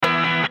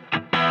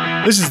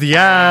This is the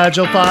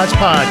Agile Thoughts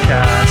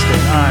Podcast,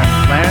 and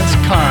I'm Lance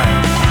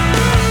Kine.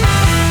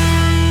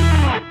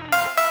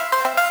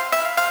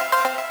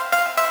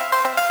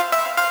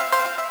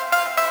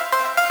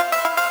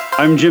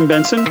 I'm Jim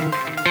Benson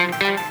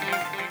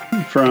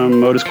from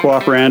Modus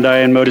Cooperandi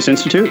and Modus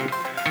Institute.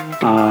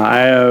 I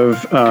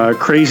have a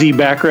crazy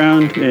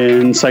background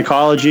in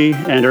psychology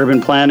and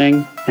urban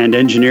planning and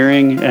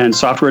engineering and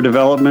software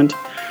development.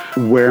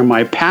 Where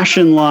my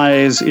passion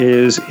lies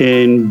is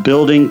in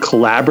building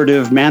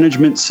collaborative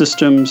management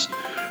systems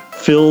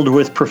filled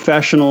with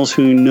professionals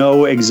who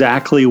know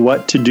exactly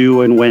what to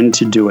do and when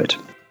to do it.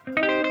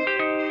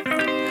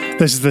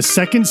 This is the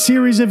second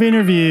series of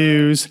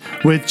interviews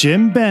with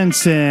Jim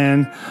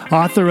Benson,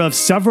 author of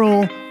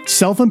several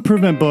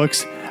self-improvement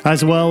books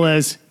as well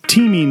as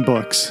teaming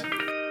books.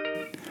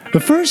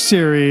 The first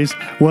series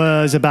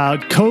was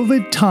about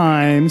COVID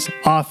times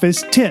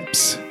office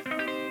tips.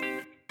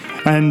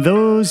 And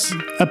those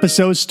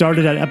episodes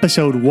started at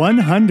episode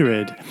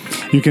 100.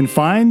 You can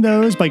find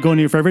those by going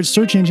to your favorite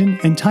search engine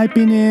and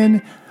typing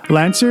in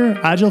Lancer,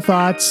 Agile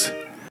Thoughts,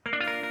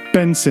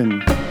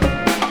 Benson.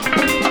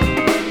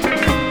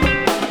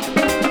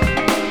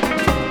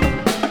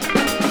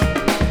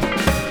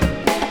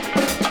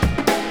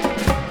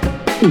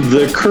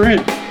 The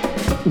current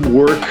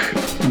work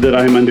that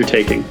I'm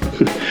undertaking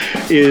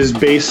is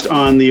based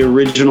on the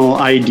original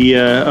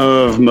idea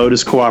of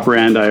Modus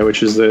Cooperandi,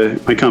 which is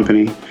my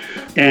company.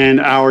 And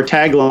our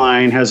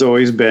tagline has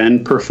always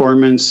been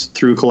performance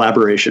through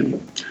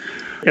collaboration.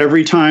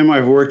 Every time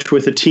I've worked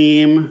with a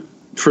team,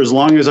 for as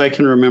long as I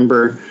can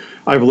remember,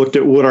 I've looked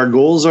at what our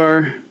goals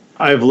are.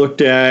 I've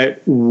looked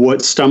at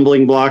what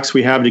stumbling blocks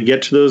we have to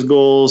get to those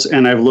goals.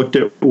 And I've looked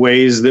at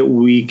ways that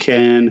we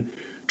can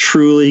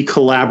truly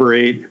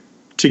collaborate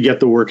to get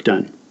the work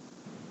done.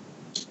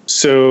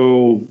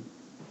 So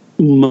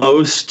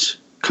most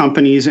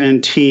companies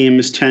and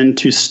teams tend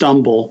to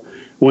stumble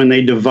when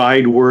they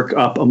divide work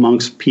up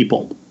amongst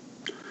people.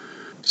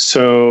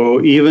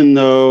 So even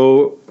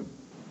though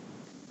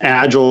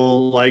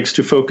Agile likes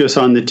to focus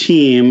on the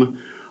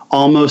team,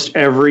 almost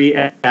every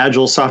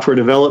Agile software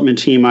development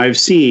team I've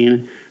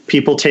seen,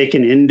 people take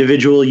an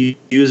individual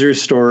user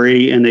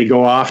story and they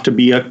go off to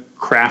be a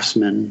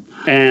craftsman.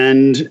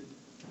 And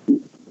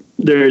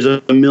there's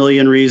a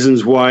million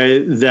reasons why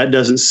that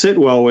doesn't sit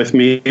well with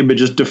me, but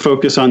just to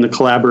focus on the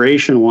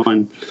collaboration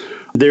one,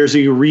 there's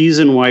a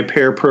reason why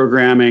pair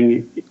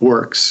programming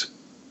works.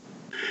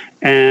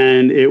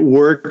 And it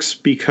works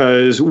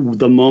because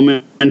the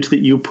moment that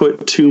you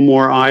put two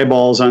more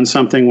eyeballs on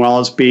something while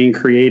it's being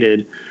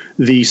created,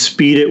 the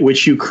speed at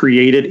which you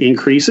create it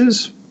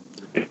increases,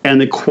 and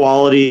the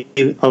quality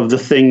of the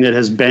thing that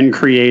has been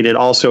created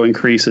also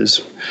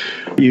increases.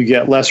 You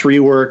get less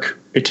rework,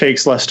 it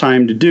takes less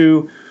time to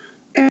do,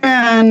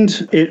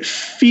 and it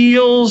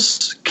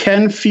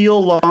can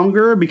feel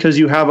longer because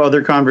you have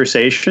other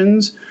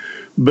conversations,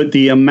 but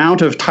the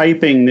amount of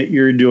typing that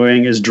you're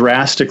doing is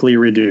drastically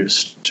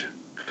reduced.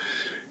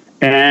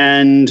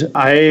 And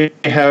I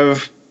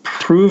have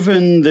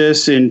proven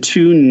this in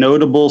two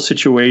notable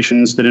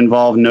situations that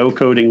involve no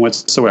coding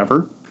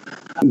whatsoever.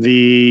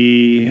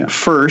 The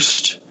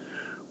first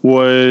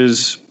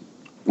was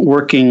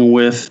working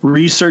with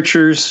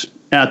researchers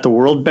at the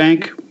World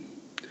Bank.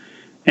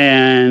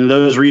 And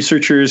those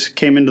researchers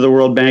came into the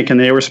World Bank and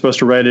they were supposed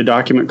to write a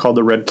document called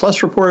the Red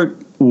Plus Report,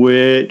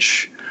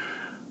 which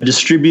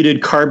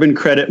distributed carbon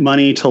credit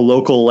money to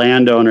local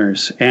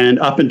landowners. And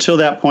up until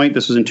that point,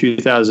 this was in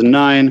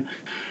 2009,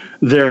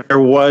 there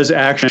was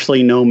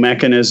actually no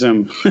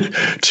mechanism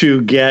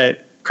to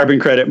get carbon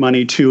credit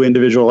money to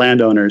individual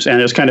landowners. And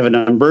it was kind of an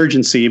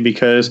emergency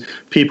because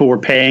people were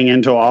paying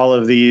into all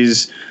of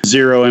these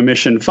zero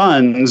emission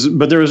funds,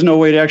 but there was no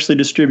way to actually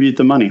distribute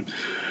the money.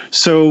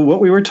 So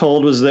what we were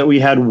told was that we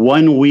had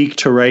 1 week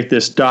to write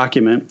this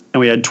document, and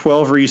we had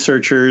 12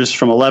 researchers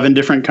from 11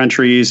 different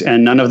countries,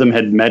 and none of them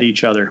had met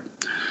each other.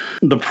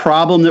 The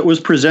problem that was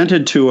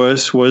presented to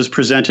us was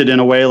presented in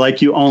a way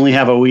like you only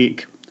have a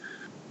week.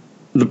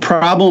 The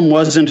problem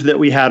wasn't that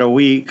we had a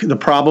week. The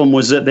problem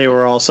was that they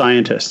were all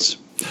scientists.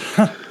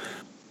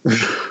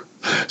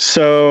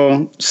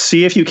 So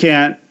see if you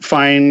can't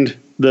find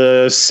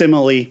the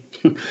simile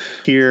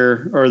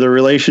here or the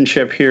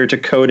relationship here to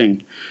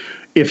coding.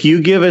 If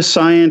you give a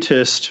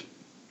scientist,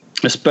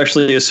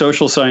 especially a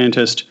social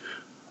scientist,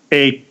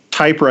 a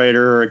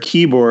typewriter or a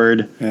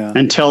keyboard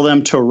and tell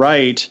them to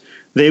write,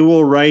 they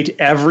will write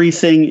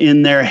everything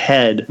in their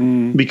head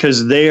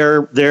because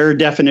their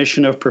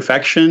definition of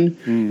perfection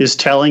is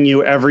telling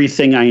you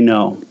everything I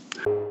know.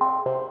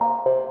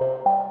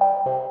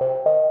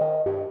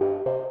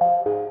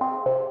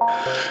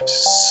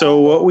 So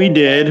what we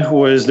did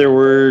was there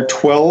were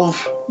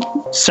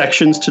 12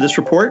 sections to this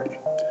report,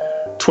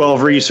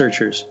 12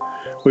 researchers.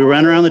 We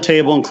ran around the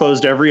table and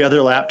closed every other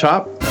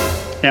laptop,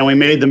 and we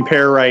made them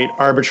pair write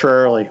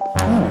arbitrarily,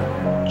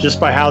 just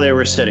by how they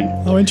were sitting.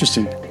 Oh,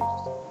 interesting.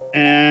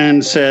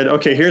 And said,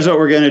 okay, here's what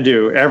we're going to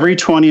do. Every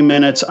 20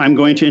 minutes, I'm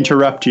going to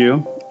interrupt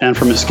you. And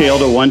from a scale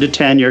to 1 to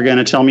 10, you're going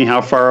to tell me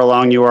how far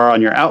along you are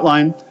on your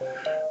outline.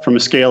 From a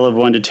scale of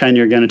 1 to 10,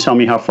 you're going to tell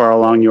me how far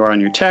along you are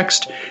on your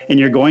text, and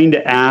you're going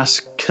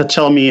to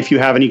tell me if you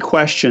have any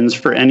questions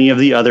for any of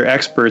the other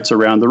experts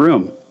around the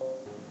room.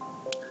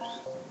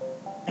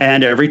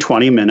 And every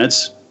 20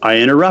 minutes, I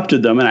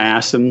interrupted them and I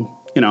asked them,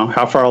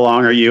 how far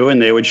along are you?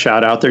 And they would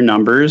shout out their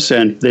numbers,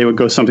 and they would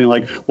go something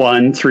like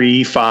 1,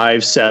 3,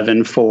 5,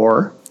 7,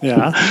 4.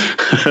 Yeah.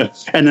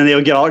 And then they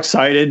would get all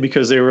excited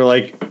because they were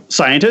like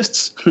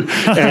scientists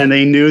and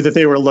they knew that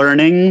they were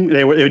learning.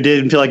 They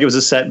didn't feel like it was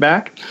a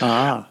setback.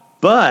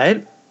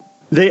 But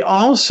they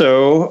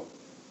also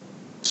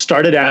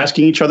started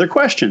asking each other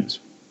questions.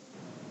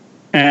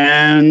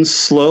 And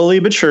slowly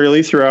but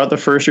surely throughout the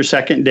first or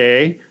second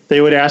day,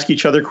 they would ask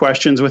each other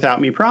questions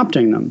without me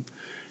prompting them.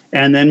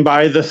 And then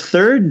by the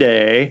third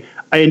day,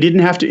 I didn't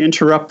have to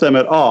interrupt them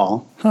at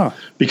all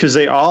because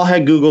they all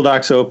had Google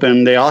Docs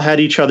open. They all had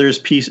each other's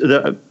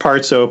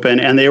parts open,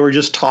 and they were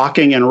just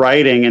talking and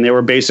writing, and they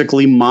were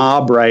basically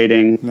mob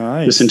writing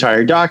this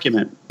entire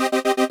document.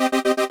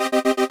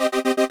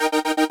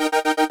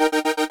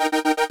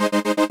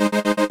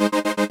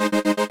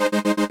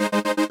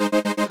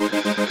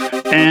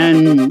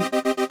 And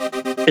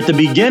at the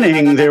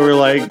beginning, they were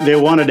like, they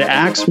wanted to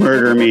axe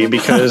murder me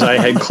because I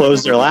had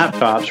closed their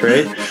laptops,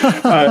 right?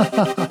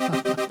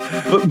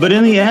 But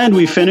in the end,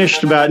 we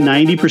finished about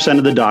 90%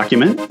 of the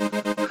document.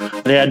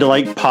 They had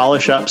to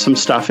polish up some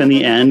stuff in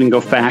the end and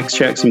go fact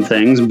check some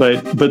things,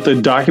 but the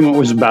document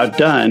was about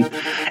done.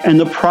 And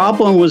the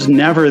problem was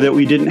never that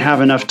we didn't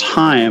have enough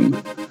time.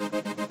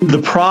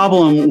 The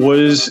problem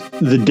was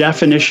the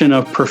definition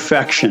of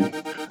perfection.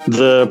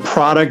 The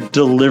product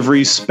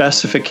delivery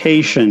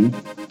specification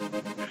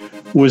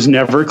was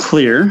never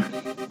clear.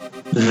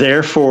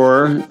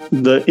 Therefore,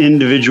 the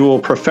individual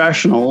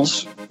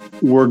professionals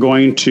were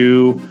going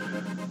to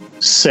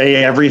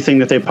say everything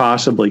that they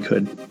possibly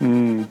could.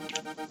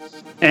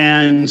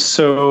 And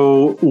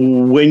so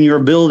when you're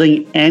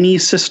building any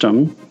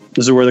system,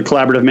 this is where the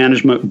collaborative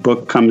management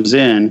book comes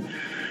in,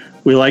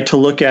 we like to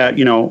look at,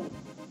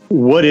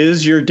 what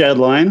is your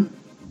deadline,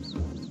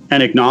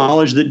 and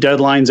acknowledge that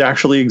deadlines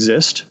actually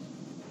exist,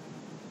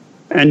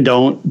 and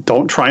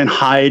don't try and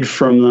hide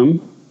from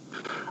them.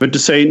 But to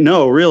say,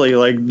 no, really,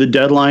 the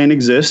deadline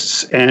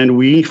exists, and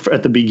we,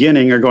 at the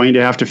beginning, are going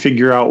to have to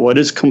figure out what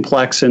is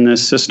complex in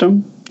this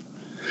system.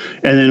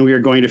 And then we are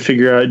going to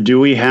figure out, do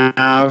we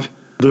have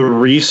the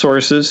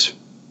resources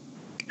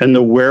and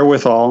the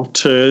wherewithal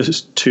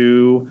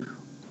to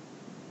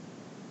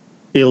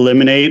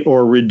eliminate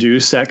or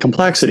reduce that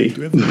complexity? Do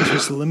we have the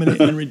resources to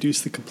eliminate and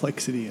reduce the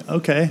complexity?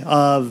 Okay.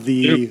 Of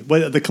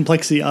the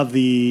complexity of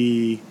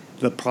the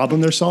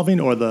problem they're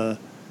solving, or the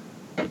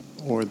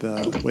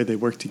way they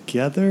work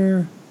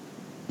together?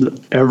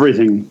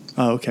 Everything.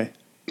 Oh, okay.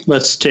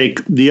 Let's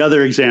take the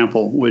other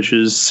example, which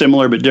is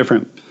similar but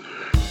different.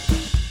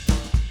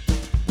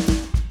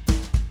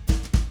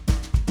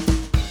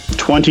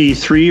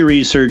 23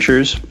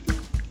 researchers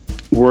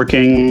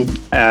working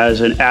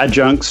as an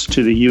adjuncts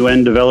to the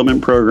UN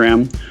Development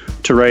Program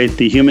to write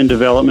the Human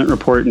Development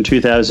Report in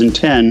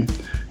 2010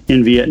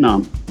 in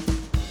Vietnam.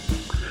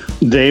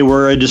 They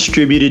were a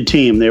distributed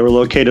team. They were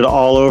located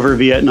all over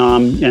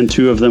Vietnam, and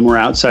 2 of them were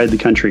outside the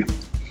country.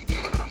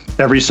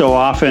 Every so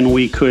often,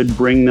 we could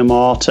bring them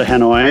all to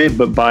Hanoi,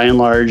 but by and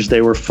large,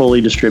 they were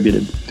fully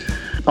distributed.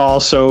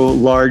 Also,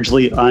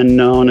 largely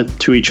unknown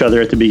to each other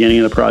at the beginning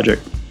of the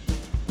project.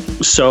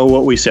 So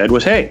what we said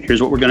was, hey,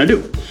 here's what we're going to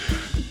do.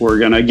 We're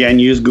going to, again,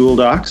 use Google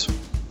Docs.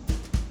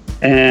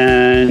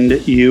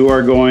 And you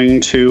are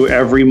going to,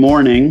 every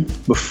morning,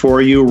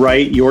 before you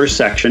write your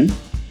section,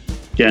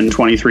 again,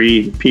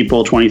 23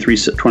 people, 23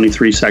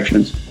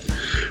 sections.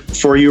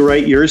 Before you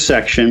write your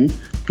section,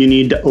 you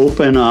need to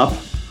open up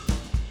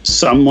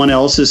someone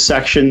else's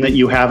section that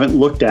you haven't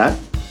looked at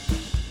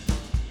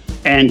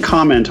and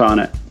comment on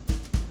it.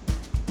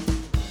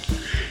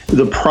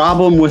 The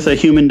problem with a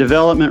human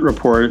development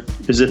report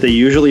is that they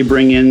usually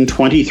bring in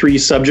 23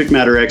 subject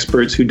matter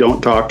experts who don't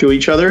talk to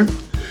each other,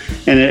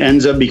 and it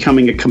ends up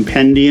becoming a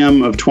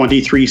compendium of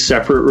 23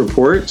 separate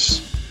reports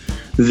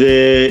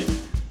that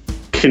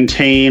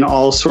contain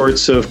all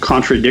sorts of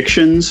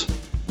contradictions,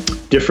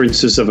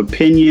 differences of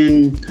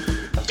opinion,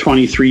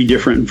 23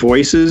 different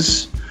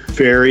voices,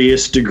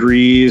 various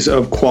degrees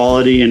of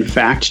quality and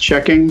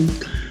fact-checking,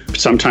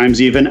 sometimes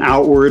even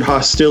outward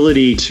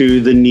hostility to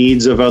the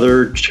needs of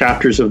other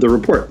chapters of the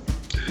report.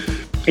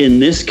 In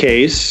this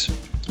case,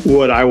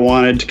 what I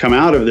wanted to come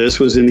out of this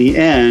was, in the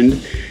end,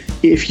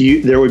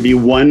 there would be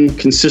one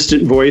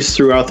consistent voice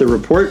throughout the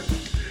report,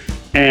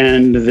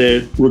 and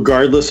that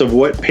regardless of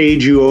what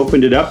page you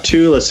opened it up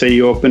to, let's say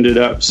you opened it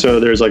up, so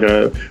there's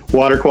a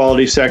water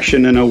quality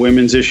section and a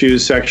women's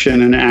issues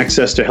section, and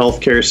access to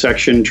healthcare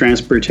section,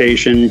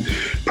 transportation,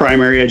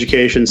 primary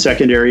education,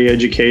 secondary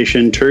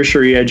education,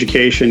 tertiary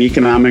education,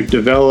 economic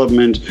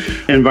development,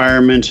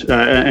 environment,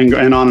 and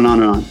on and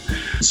on and on.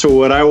 So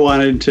what I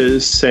wanted to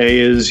say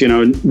is,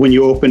 when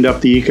you opened up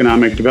the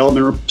economic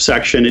development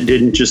section, it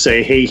didn't just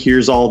say, hey,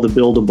 here's all the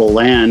buildable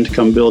land,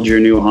 come build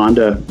your new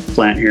Honda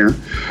plant here.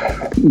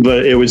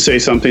 But it would say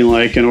something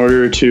like, in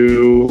order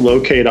to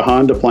locate a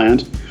Honda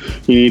plant,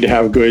 You need to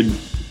have good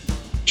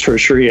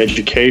tertiary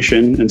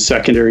education and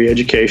secondary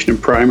education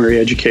and primary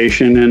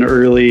education and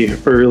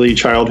early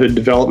childhood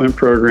development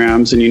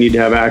programs, and you need to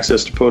have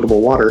access to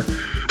potable water.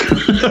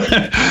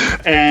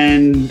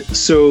 And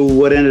so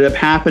what ended up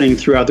happening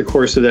throughout the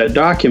course of that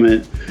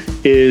document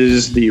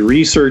is the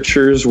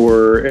researchers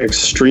were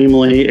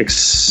extremely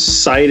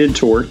excited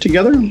to work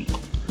together.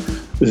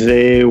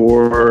 They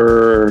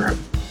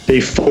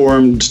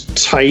formed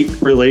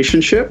tight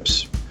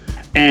relationships,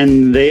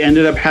 and they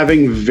ended up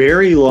having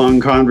very long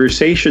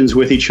conversations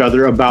with each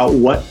other about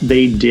what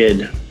they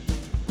did.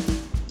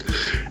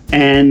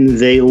 And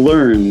they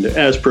learned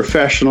as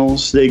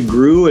professionals, they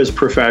grew as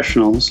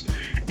professionals,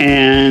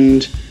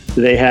 and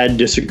they had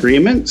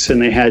disagreements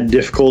and they had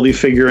difficulty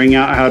figuring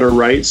out how to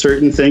write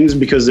certain things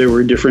because there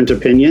were different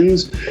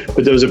opinions,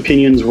 but those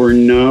opinions were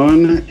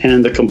known,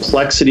 and the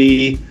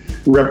complexity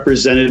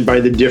represented by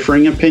the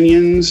differing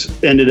opinions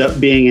ended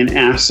up being an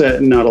asset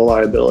and not a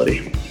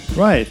liability.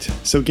 Right.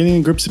 So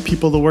getting groups of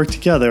people to work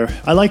together.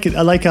 I like it.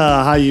 I like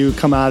how you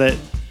come at it.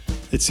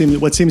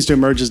 What seems to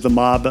emerge is the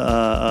mob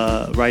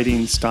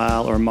writing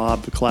style or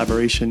mob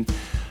collaboration.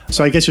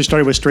 So I guess you're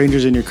starting with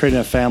strangers and you're creating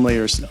a family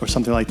or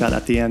something like that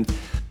at the end.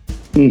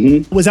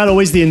 Mm-hmm. Was that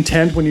always the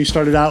intent when you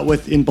started out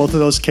with in both of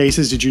those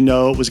cases? Did you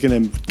know it was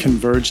going to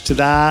converge to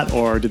that,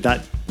 or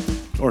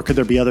could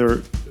there be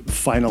other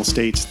final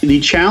states? The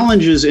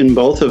challenges in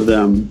both of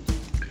them,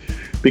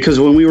 because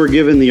when we were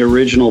given the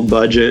original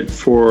budget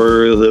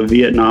for the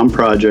Vietnam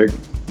project,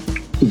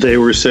 they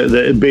were said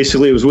that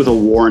basically it was with a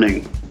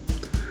warning.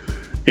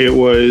 It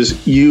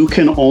was, you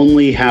can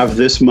only have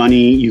this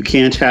money. You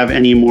can't have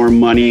any more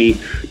money.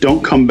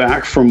 Don't come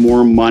back for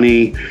more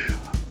money.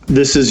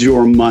 This is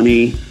your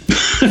money.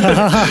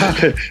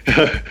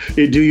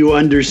 Do you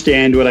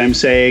understand what I'm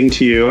saying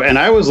to you? And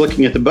I was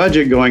looking at the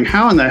budget going,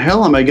 how in the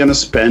hell am I going to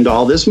spend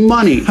all this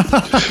money?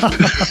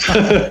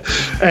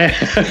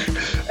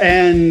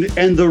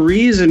 and the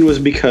reason was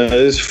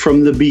because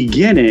from the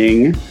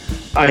beginning,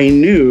 I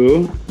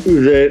knew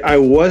that I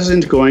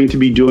wasn't going to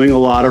be doing a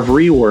lot of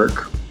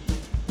rework.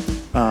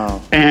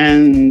 Oh.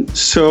 And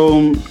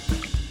so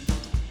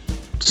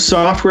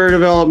software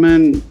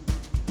development,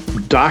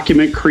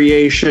 document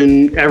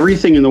creation,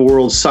 everything in the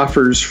world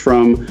suffers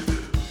from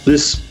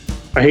this,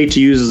 I hate to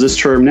use this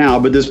term now,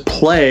 but this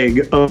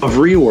plague of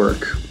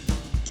rework.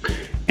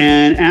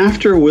 And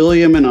after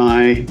William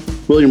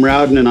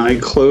Rowden and I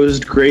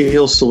closed Gray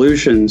Hill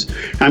Solutions,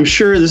 I'm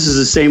sure this is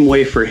the same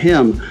way for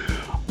him,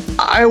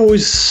 I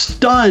was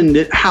stunned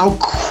at how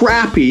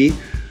crappy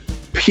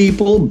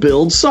people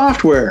build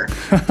software.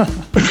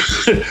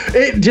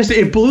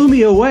 It blew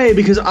me away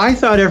because I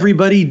thought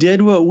everybody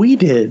did what we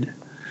did.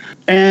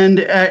 And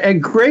at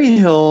Gray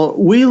Hill,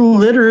 we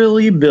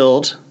literally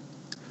built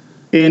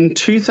in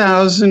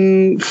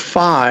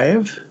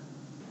 2005,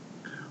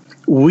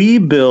 we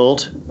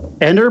built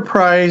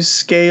enterprise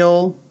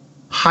scale,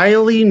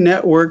 highly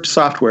networked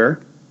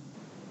software,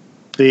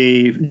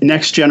 the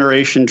next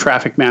generation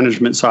traffic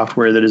management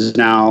software that is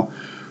now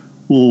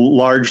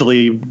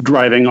largely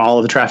driving all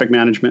of the traffic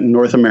management in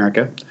North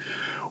America.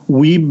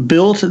 We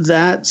built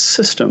that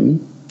system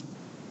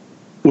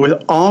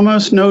with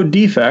almost no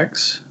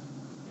defects,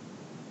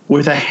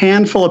 with a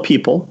handful of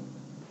people,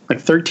 like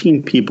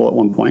 13 people at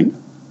one point.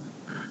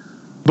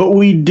 But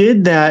we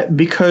did that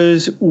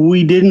because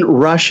we didn't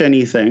rush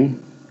anything.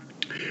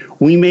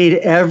 We made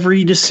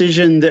every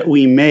decision that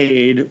we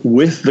made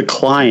with the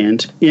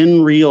client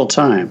in real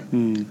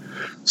time.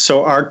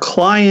 So our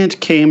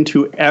client came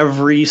to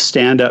every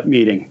stand-up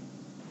meeting,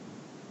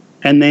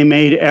 and they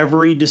made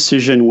every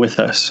decision with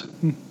us.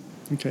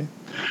 Okay.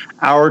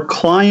 Our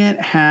client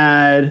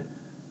had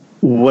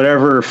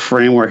whatever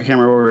framework, I can't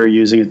remember what we were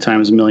using at the time, it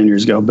was a million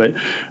years ago, but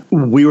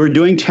we were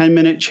doing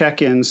 10-minute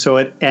check-ins, so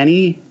at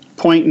any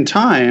point in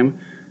time,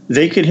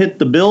 they could hit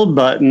the build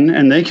button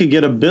and they could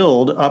get a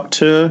build up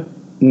to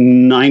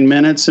 9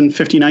 minutes and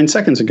 59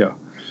 seconds ago.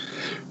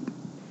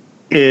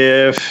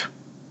 If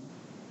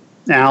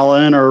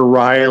Alan or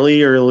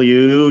Riley or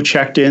Liu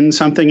checked in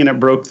something and it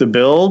broke the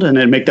build and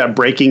it'd make that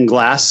breaking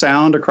glass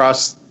sound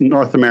across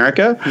North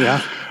America,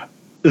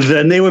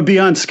 then they would be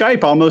on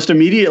Skype almost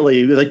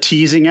immediately, like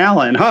teasing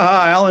Alan.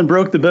 Alan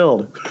broke the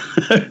build.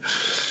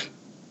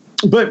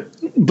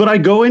 But I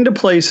go into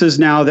places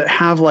now that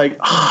have like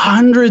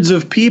hundreds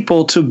of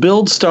people to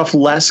build stuff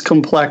less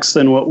complex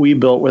than what we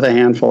built with a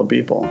handful of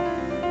people.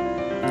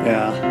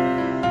 Yeah.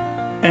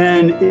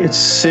 And it's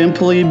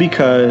simply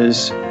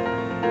because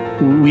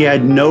we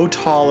had no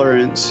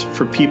tolerance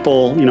for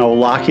people,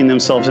 locking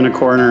themselves in a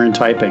corner and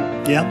typing.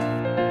 Yep.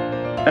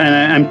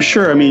 And I'm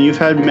sure, you've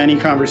had many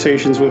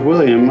conversations with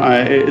William,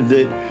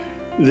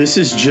 that this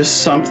is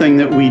just something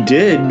that we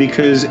did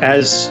because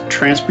as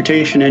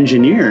transportation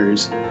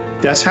engineers,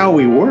 that's how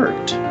we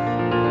worked.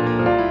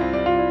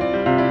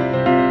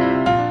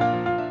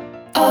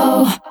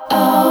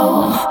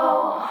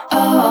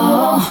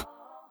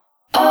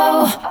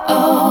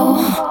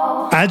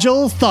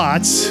 Agile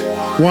Thoughts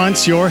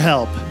wants your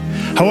help.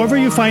 However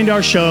you find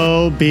our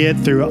show, be it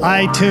through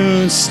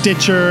iTunes,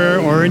 Stitcher,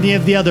 or any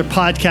of the other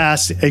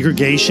podcast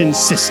aggregation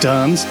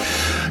systems,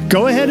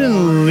 go ahead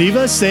and leave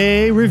us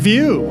a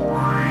review.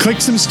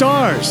 Click some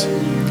stars.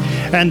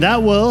 And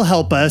that will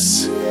help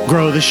us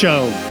grow the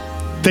show.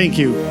 Thank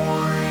you.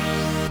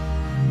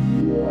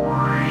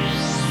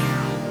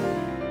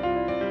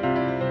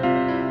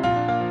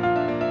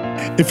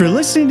 If you're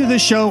listening to the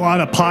show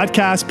on a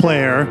podcast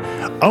player,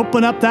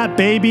 open up that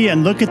baby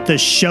and look at the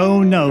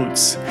show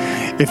notes.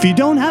 If you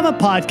don't have a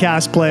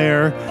podcast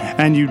player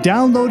and you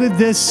downloaded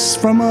this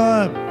from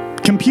a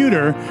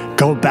computer,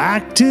 go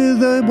back to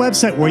the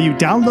website where you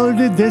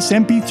downloaded this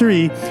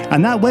MP3,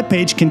 and that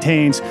webpage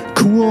contains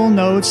cool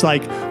notes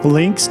like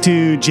links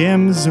to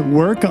Jim's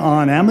work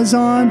on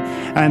Amazon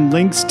and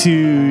links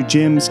to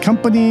Jim's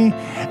company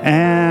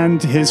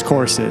and his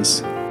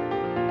courses.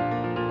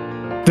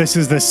 This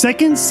is the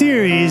second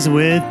series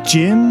with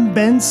Jim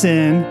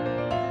Benson.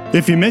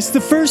 If you missed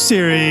the first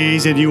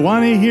series and you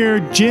want to hear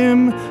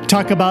Jim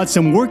talk about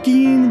some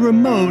working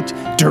remote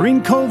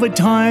during COVID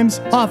times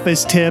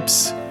office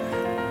tips,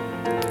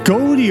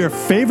 go to your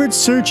favorite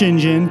search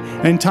engine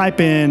and type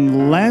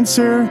in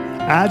Lancer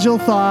Agile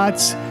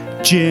Thoughts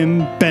Jim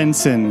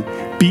Benson,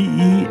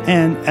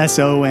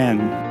 Benson.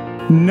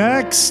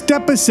 Next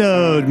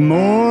episode,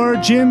 more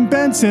Jim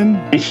Benson.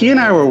 He and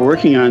I were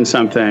working on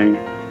something,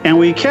 and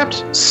we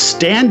kept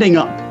standing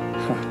up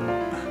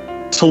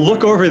to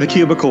look over the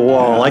cubicle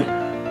wall, like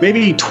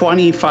maybe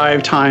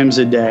 25 times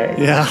a day.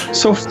 Yeah.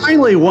 So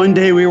finally, one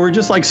day we were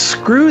just like,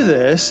 screw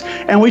this.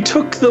 And we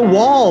took the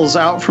walls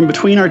out from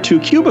between our two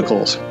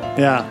cubicles.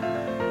 Yeah.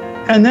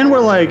 And then we're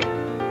like,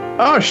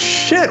 oh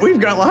shit, we've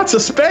got lots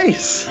of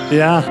space.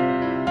 Yeah.